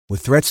With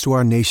threats to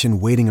our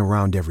nation waiting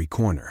around every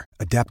corner,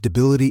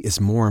 adaptability is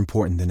more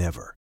important than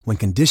ever. When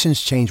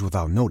conditions change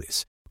without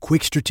notice,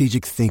 quick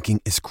strategic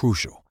thinking is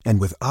crucial.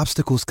 And with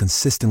obstacles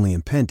consistently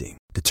impending,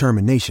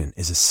 determination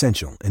is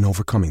essential in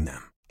overcoming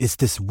them. It's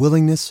this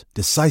willingness,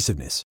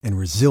 decisiveness, and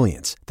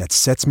resilience that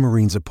sets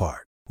Marines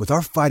apart. With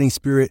our fighting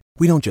spirit,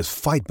 we don't just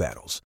fight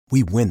battles,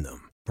 we win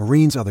them.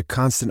 Marines are the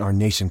constant our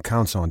nation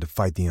counts on to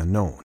fight the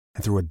unknown.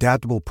 And through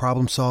adaptable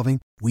problem solving,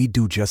 we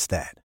do just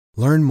that.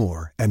 Learn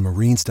more at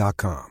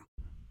marines.com.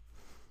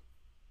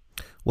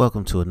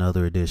 Welcome to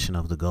another edition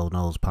of the Go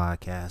Noles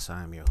Podcast.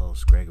 I am your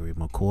host, Gregory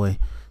McCoy.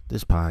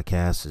 This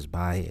podcast is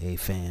by a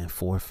fan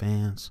for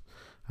fans.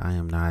 I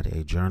am not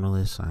a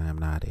journalist. I am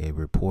not a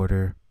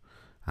reporter.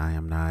 I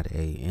am not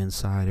an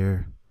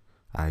insider.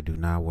 I do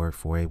not work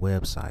for a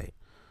website.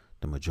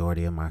 The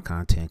majority of my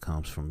content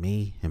comes from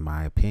me, in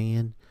my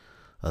opinion.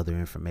 Other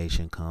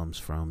information comes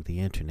from the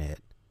internet.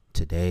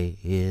 Today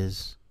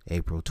is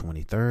April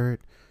 23rd,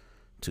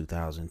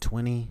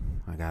 2020.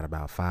 I got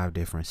about 5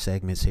 different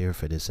segments here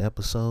for this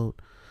episode.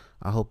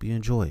 I hope you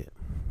enjoy it.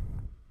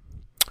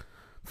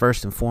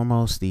 First and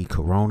foremost, the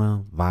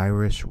Corona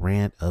Virus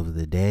Rant of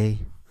the day.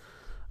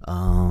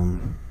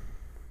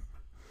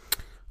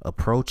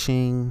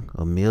 Approaching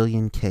 1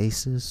 million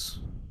cases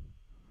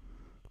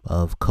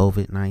of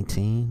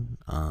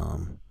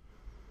COVID-19.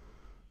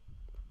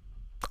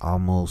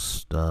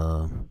 Almost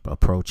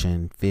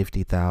approaching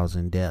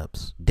 50,000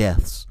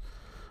 deaths.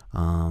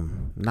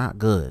 Not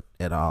good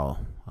at all.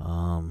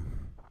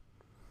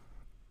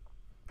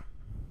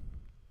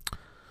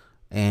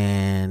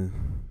 And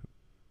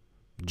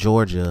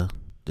Georgia,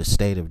 the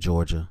state of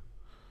Georgia,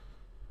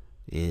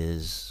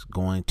 is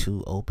going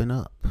to open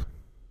up.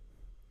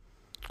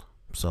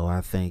 So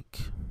I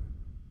think,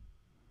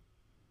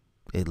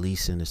 at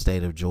least in the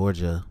state of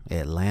Georgia,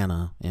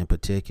 Atlanta in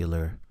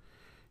particular,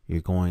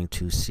 you're going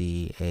to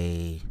see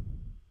a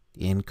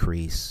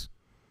increase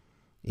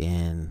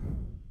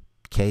in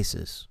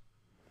cases.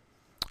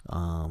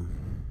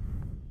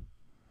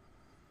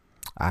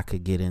 I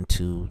could get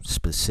into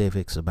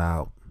specifics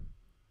about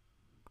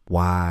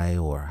why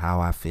or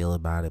how I feel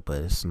about it,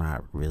 but it's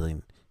not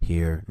really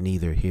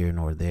neither here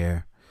nor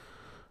there.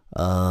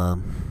 I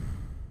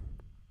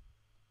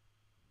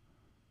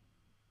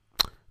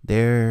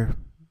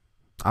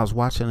was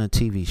watching a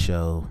TV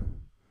show,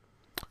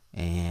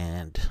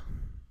 and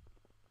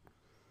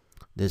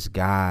this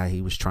guy,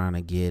 he was trying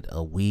to get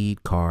a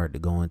weed card to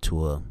go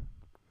into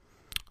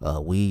a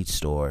weed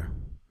store,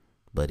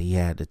 but he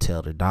had to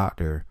tell the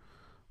doctor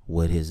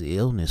what his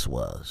illness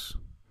was.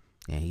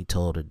 And he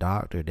told the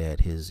doctor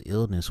that his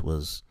illness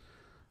was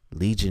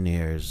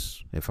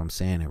Legionnaire's, if I'm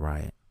saying it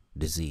right,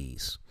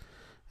 disease.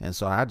 And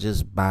so I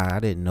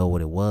didn't know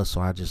what it was,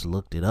 so I just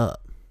looked it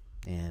up.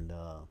 And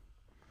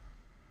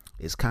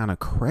it's kind of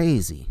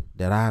crazy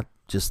that I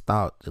just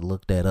thought to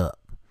look that up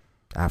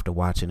after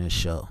watching this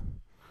show.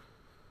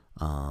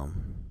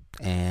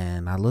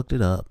 And I looked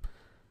it up,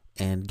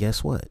 and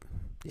guess what?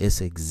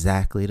 It's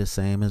exactly the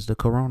same as the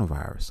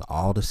coronavirus.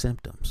 All the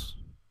symptoms.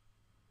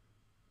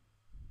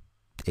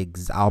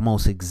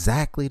 Almost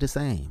exactly the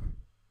same.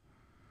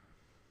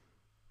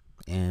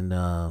 And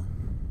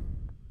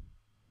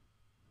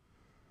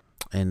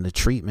the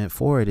treatment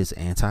for it is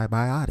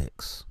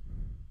antibiotics.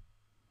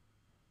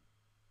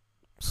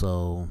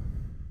 So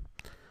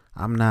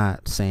I'm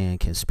not saying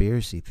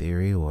conspiracy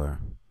theory or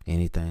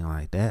anything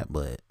like that,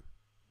 but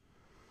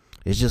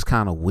it's just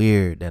kind of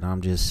weird that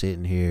I'm just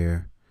sitting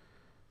here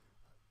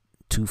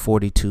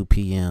 2:42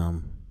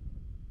 p.m.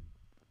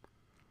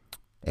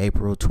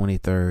 April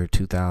 23rd,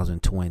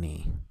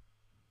 2020,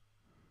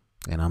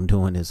 and I'm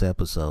doing this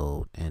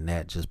episode, and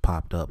that just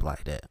popped up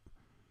like that.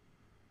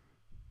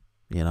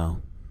 You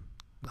know?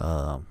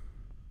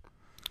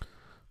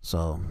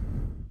 So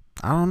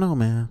I don't know,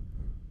 man.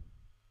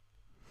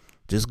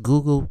 Just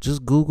Google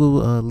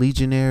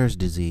Legionnaire's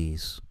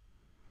disease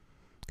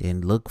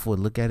and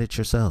look at it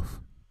yourself.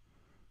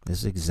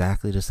 It's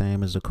exactly the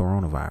same as the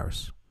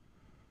coronavirus.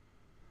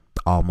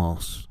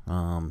 Almost.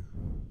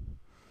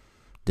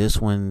 This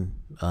one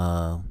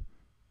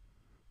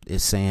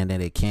is saying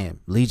that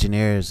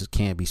Legionnaire's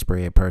can't be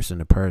spread person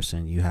to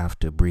person. You have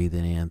to breathe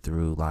it in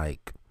through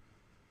like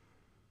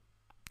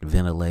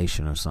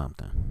ventilation or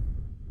something.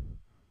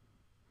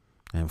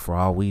 And for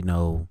all we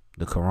know,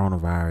 the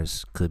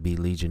coronavirus could be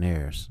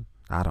Legionnaire's.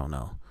 I don't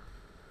know.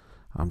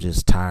 I'm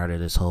just tired of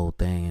this whole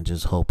thing and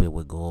just hope it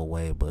would go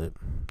away, but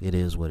it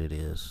is what it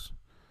is.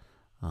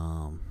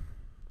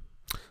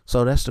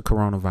 So that's the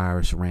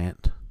coronavirus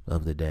rant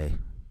of the day,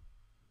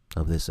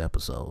 of this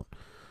episode.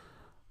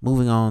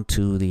 Moving on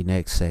to the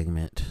next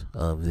segment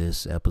of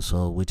this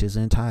episode, which is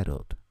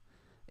entitled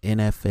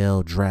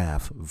NFL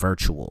Draft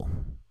Virtual.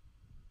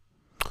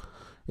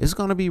 It's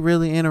going to be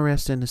really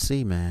interesting to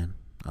see, man.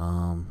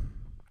 I'm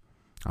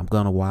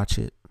going to watch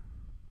it.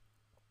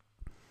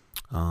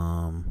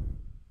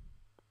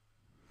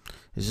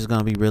 It's just going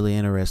to be really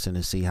interesting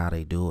to see how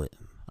they do it,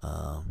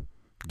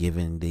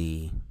 given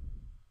the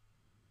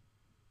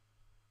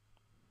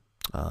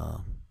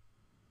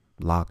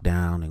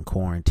lockdown and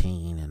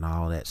quarantine and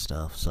all that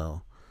stuff.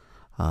 So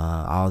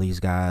all these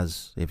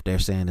guys, if they're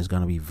saying it's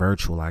going to be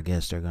virtual, I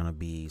guess they're going to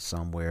be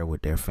somewhere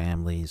with their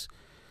families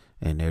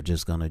and they're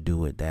just going to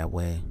do it that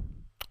way,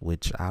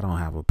 which I don't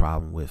have a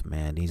problem with,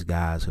 man. These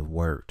guys have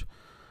worked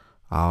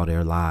all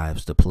their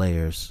lives, the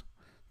players,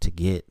 to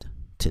get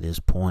to this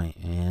point,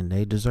 and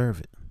they deserve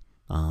it.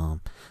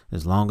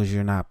 As long as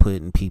you're not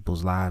putting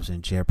people's lives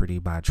in jeopardy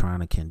by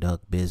trying to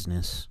conduct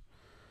business,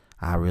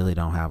 I really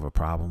don't have a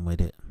problem with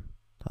it.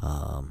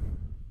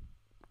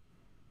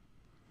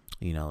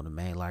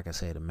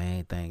 The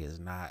main thing is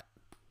not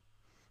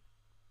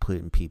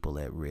putting people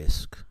at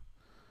risk.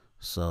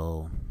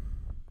 So,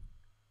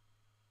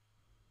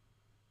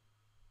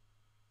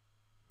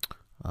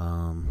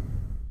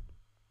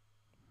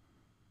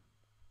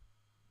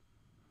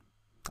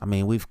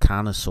 we've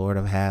kind of sort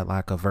of had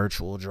like a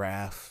virtual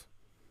draft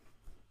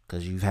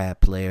because you've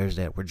had players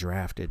that were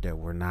drafted that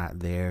were not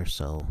there.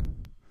 So,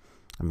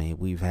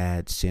 we've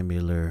had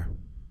similar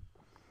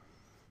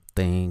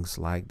things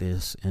like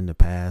this in the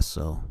past,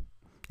 so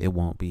it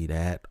won't be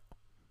that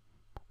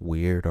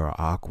weird or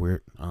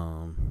awkward.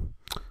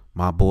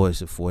 My boys,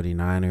 the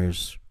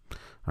 49ers,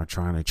 are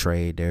trying to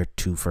trade their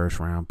 2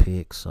 first-round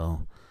picks,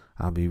 so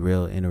I'll be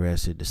real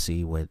interested to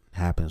see what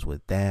happens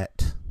with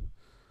that.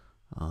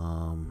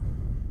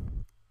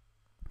 Then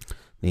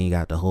you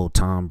got the whole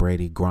Tom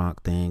Brady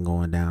Gronk thing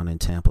going down in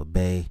Tampa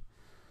Bay.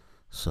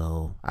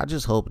 So I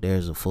just hope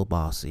there's a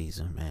football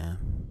season, man.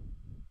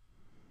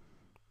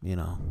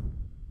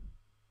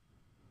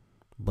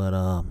 But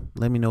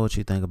let me know what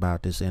you think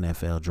about this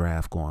NFL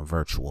draft going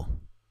virtual.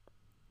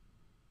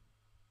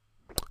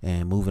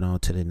 And moving on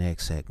to the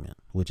next segment,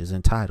 which is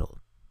entitled,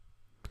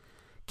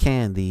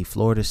 Can the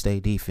Florida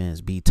State defense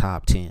be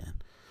top 10?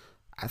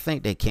 I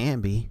think they can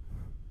be.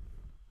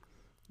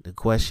 The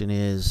question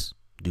is,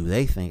 do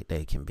they think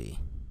they can be?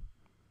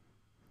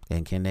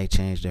 And can they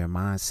change their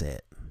mindset?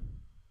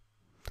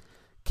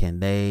 Can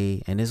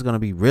they, and it's going to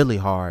be really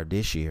hard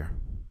this year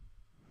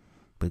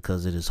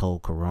because of this whole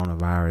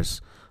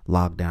coronavirus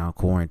lockdown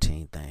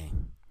quarantine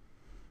thing.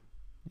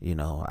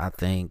 I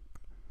think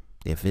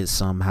if it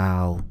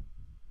somehow,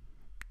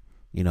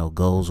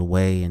 goes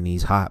away in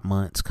these hot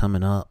months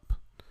coming up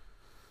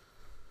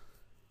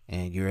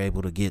and you're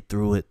able to get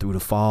through it through the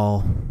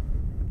fall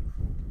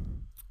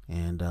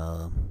and,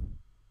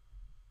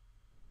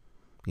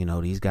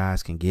 these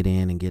guys can get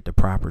in and get the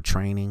proper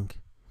training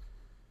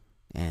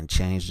and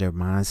change their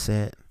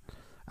mindset,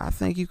 I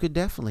think you could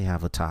definitely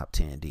have a top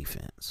 10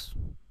 defense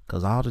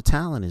because all the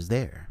talent is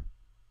there.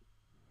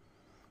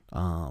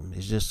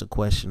 It's just a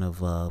question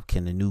of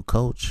can the new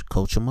coach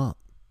them up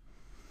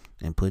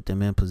and put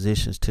them in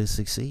positions to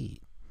succeed.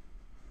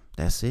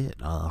 That's it.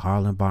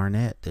 Harlan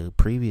Barnett, the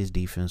previous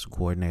defensive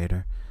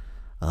coordinator,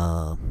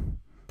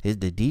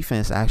 the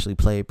defense actually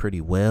played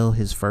pretty well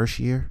his first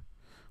year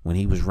when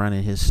he was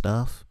running his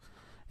stuff.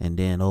 And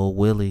then old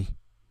Willie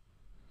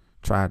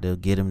tried to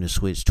get him to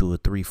switch to a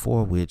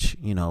 3-4, which,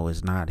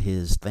 is not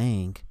his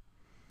thing.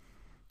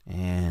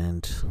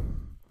 And,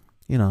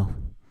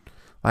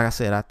 like I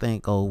said, I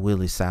think old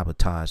Willie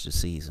sabotaged the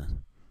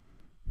season.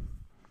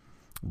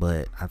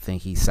 But I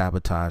think he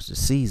sabotaged the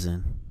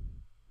season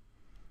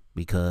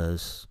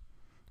because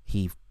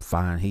he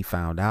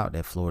found out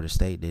that Florida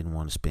State didn't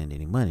want to spend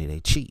any money. They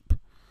cheap.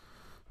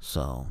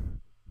 So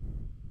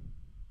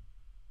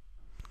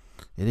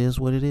it is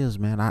what it is,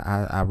 man.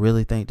 I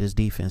really think this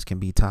defense can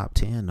be top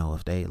 10, though,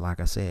 if they, like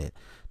I said,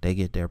 they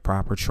get their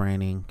proper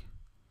training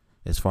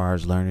as far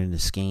as learning the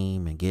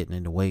scheme and getting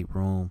in the weight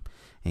room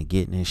and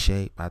getting in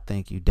shape. I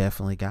think you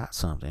definitely got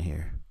something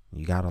here.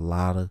 You got a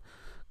lot of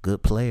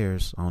good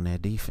players on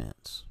that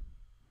defense.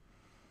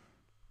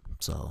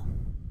 So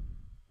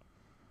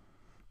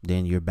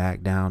then you're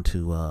back down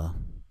to,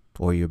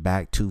 or you're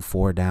back to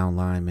 4 down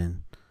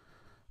linemen,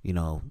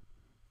 2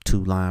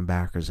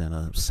 linebackers and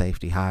a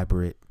safety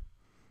hybrid.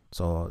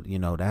 So,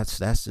 that's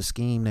the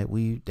scheme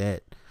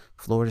that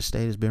Florida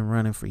State has been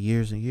running for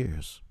years and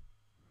years.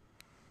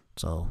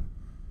 So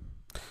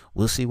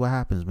we'll see what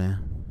happens,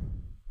 man.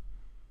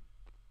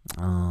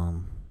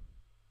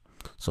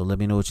 So let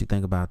me know what you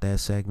think about that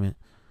segment.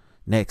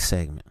 Next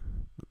segment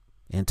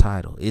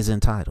entitled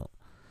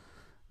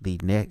The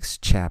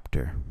Next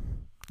Chapter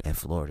at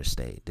Florida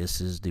State. This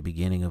is the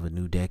beginning of a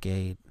new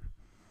decade.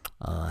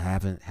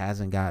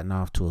 Hasn't gotten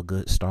off to a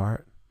good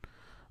start.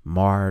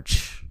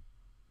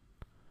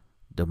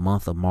 The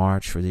month of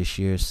March for this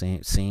year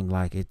seemed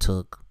like it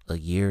took a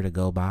year to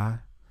go by.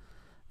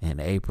 And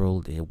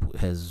April, it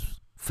has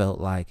felt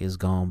like it's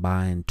gone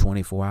by in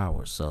 24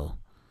 hours. So,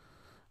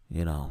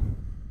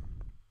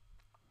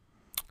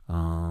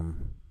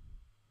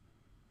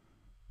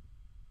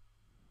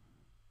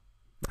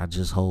 I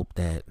just hope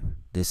that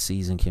this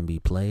season can be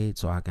played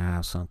so I can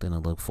have something to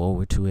look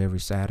forward to every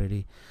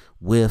Saturday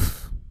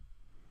with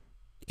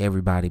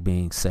everybody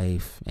being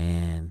safe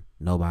and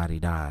nobody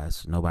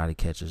dies. Nobody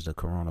catches the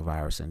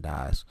coronavirus and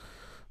dies.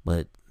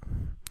 But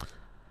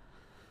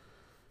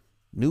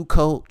new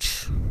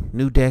coach,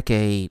 new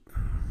decade,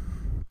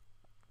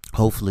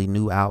 hopefully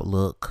new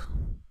outlook,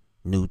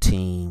 new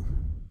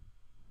team,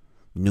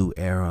 new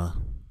era.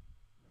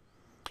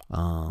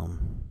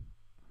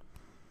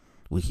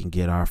 We can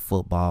get our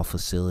football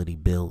facility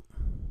built,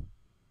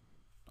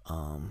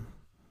 and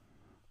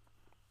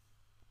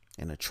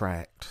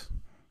attract,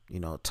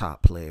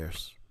 top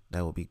players.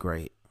 That would be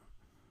great.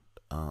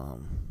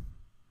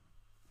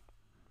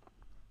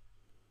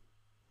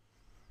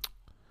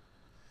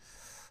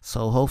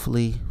 So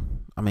hopefully,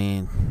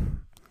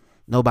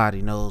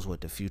 nobody knows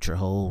what the future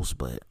holds,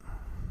 but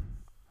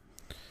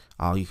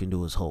all you can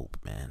do is hope,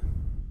 man.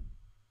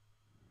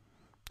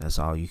 That's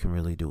all you can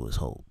really do is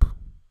hope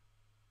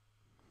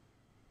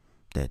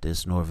that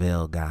this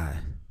Norvell guy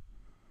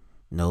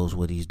knows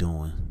what he's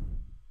doing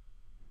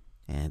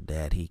and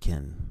that he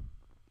can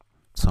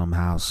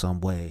somehow,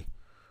 some way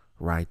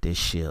right this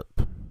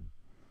ship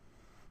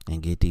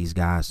and get these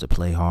guys to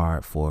play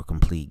hard for a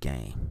complete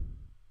game.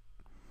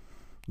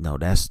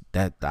 That's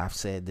I've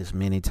said this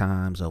many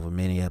times over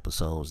many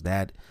episodes.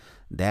 That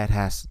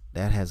has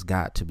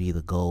got to be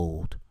the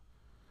goal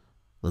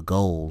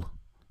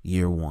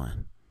year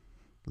one.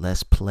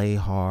 Let's play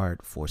hard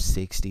for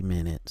 60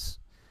 minutes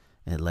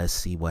and let's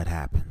see what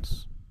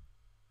happens.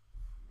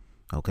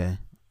 Okay?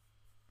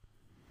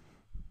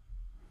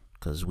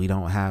 Because we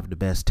don't have the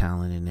best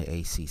talent in the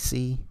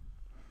ACC.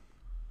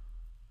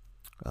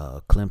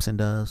 Clemson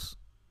does.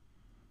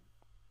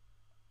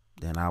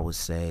 Then I would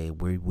say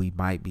we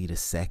might be the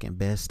second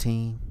best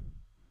team.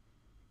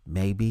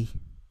 Maybe.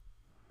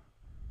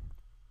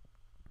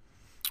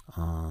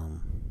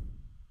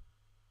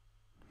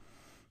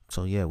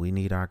 So yeah, we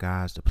need our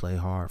guys to play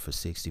hard for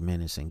 60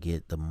 minutes and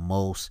get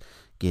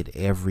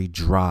every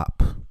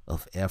drop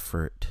of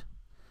effort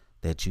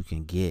that you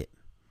can get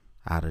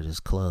out of this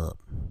club,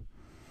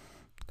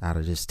 out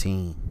of this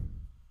team.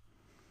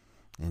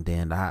 And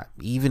then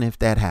even if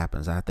that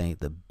happens, I think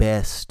the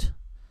best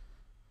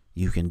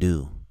you can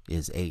do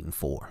is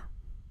 8-4.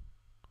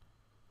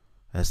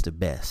 That's the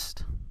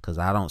best. Because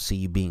I don't see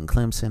you beating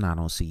Clemson. I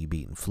don't see you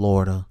beating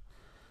Florida.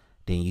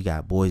 Then you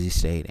got Boise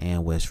State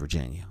and West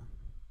Virginia.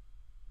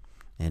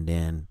 And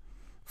then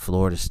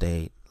Florida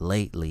State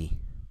lately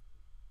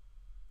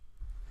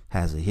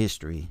has a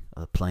history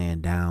of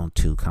playing down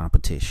to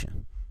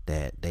competition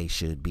that they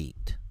should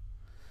beat.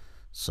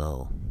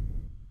 So,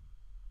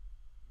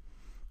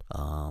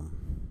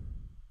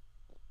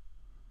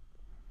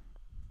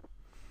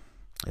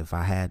 if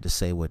I had to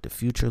say what the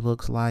future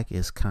looks like,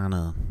 it's kind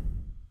of,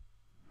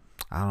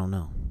 I don't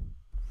know.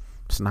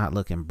 It's not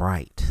looking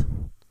bright,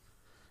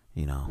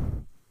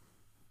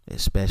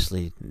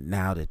 especially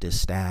now that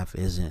this staff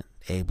isn't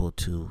able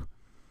to,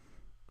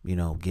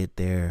 get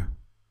their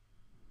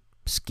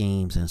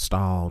schemes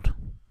installed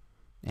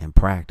and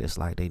practice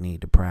like they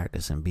need to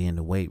practice and be in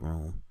the weight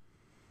room.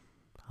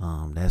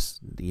 That's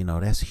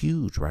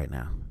huge right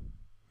now.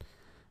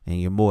 And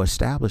your more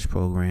established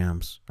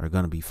programs are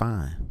going to be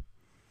fine.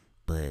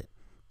 But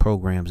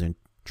programs in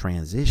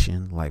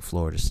transition like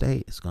Florida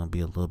State, it's going to be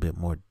a little bit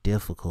more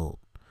difficult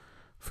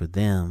for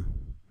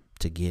them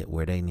to get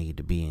where they need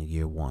to be in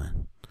year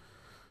one.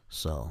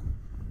 So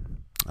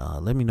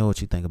let me know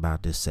what you think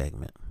about this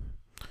segment.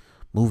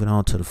 Moving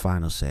on to the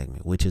final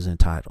segment, which is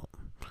entitled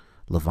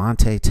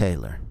Lavonta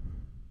Taylor.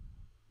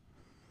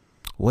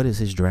 What is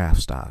his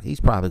draft stock? He's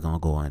probably going to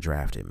go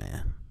undrafted,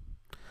 man.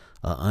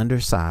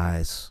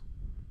 Undersized,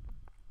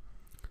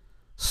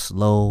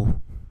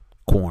 slow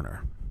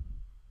corner.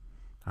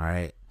 All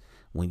right.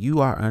 When you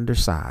are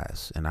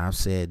undersized, and I've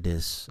said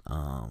this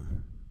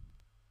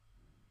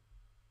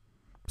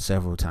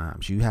several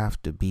times, you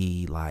have to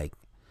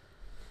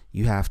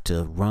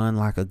run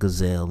like a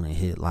gazelle and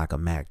hit like a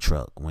Mack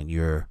truck when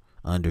you're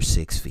under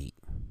 6 feet.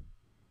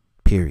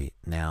 Period.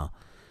 Now,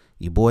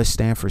 your boy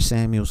Stanford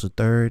Samuels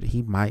III,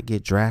 he might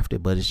get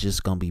drafted, but it's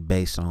just going to be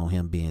based on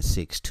him being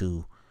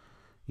 6'2",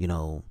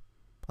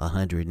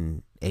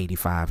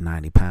 185,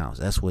 90 pounds.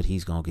 That's what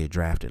he's going to get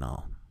drafted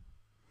on.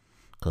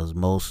 Because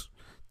most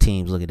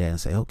teams look at that and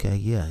say, okay,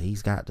 yeah,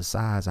 he's got the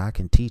size. I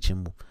can teach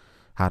him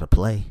how to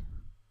play.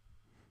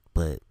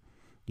 But,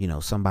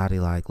 somebody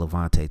like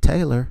Lavonta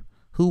Taylor,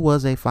 who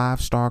was a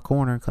 5-star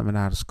corner coming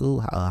out of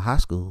high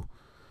school,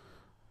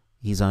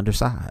 he's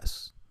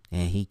undersized.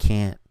 And he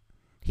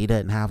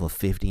doesn't have a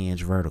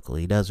 50-inch vertical.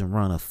 He doesn't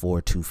run a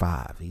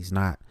 4.25. He's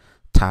not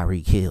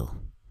Tyreek Hill.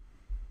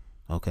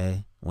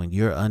 Okay? When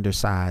you're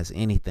undersized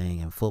anything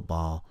in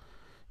football,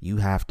 you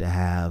have to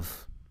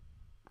have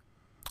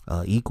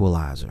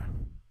equalizer,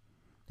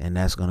 and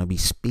that's going to be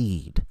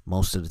speed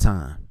most of the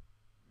time.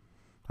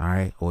 All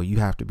right, or you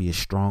have to be as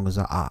strong as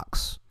an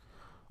ox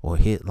or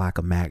hit like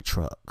a Mack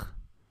truck.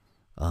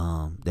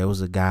 There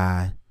was a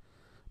guy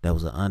that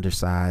was an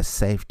undersized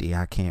safety.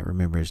 I can't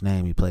remember his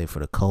name. He played for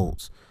the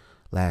Colts.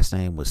 Last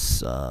name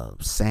was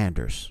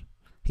Sanders.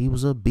 He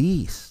was a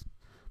beast,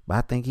 but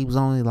I think he was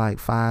only like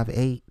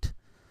 5'8",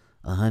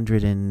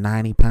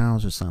 190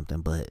 pounds or something.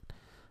 But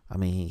I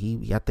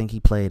think he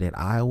played at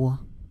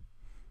Iowa.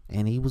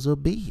 And he was a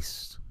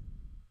beast.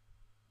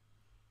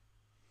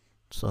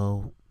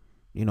 So,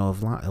 if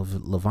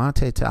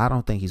Lavonta, I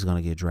don't think he's going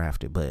to get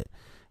drafted. But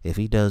if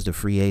he does the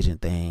free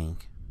agent thing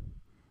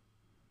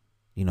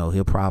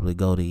he'll probably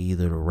go to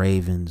either the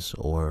Ravens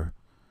or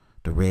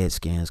the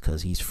Redskins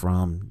because he's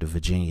from the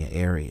Virginia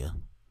area.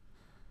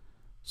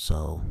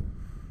 So,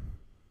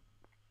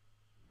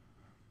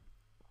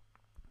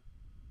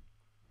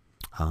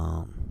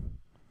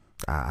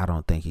 I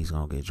don't think he's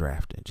going to get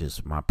drafted.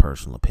 Just my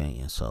personal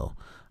opinion. So,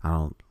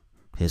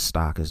 his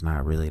stock is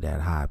not really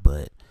that high,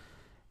 but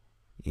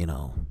he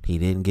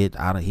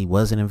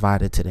wasn't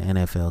invited to the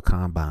NFL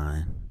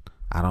Combine.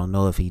 I don't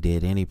know if he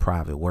did any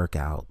private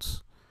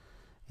workouts.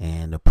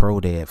 And the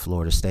pro day at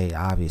Florida State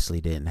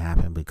obviously didn't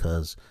happen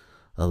because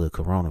of the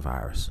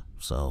coronavirus.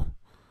 So,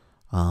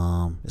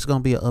 it's going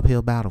to be an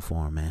uphill battle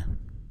for him, man.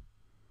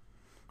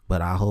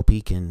 But I hope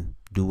he can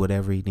do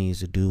whatever he needs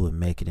to do and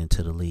make it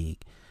into the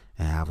league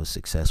and have a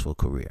successful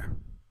career.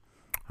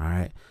 All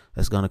right.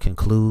 That's going to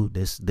conclude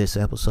this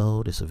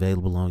episode. It's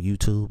available on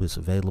YouTube. It's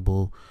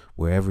available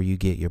wherever you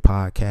get your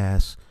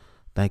podcasts.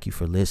 Thank you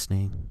for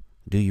listening.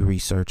 Do your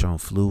research on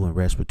flu and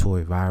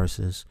respiratory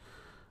viruses.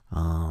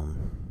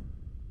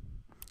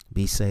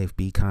 Be safe,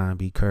 be kind,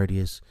 be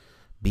courteous.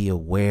 Be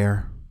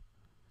aware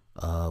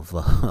of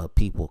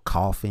people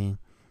coughing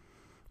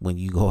when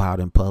you go out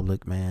in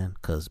public, man,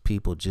 because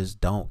people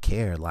just don't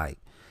care. Like,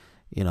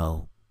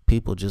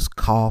 people just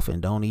cough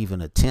and don't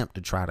even attempt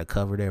to try to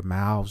cover their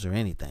mouths or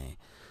anything.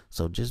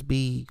 So just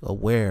be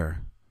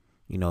aware.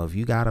 If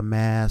you got a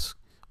mask,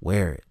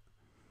 wear it.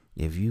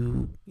 If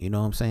you know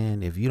what I'm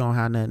saying? If you don't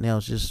have nothing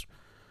else, just,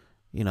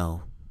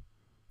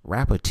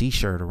 wrap a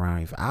t-shirt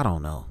around you. I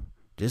don't know.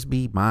 Just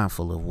be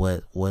mindful of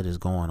what is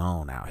going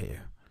on out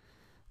here.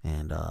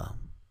 And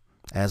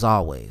as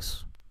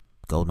always,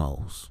 go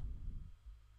Noles.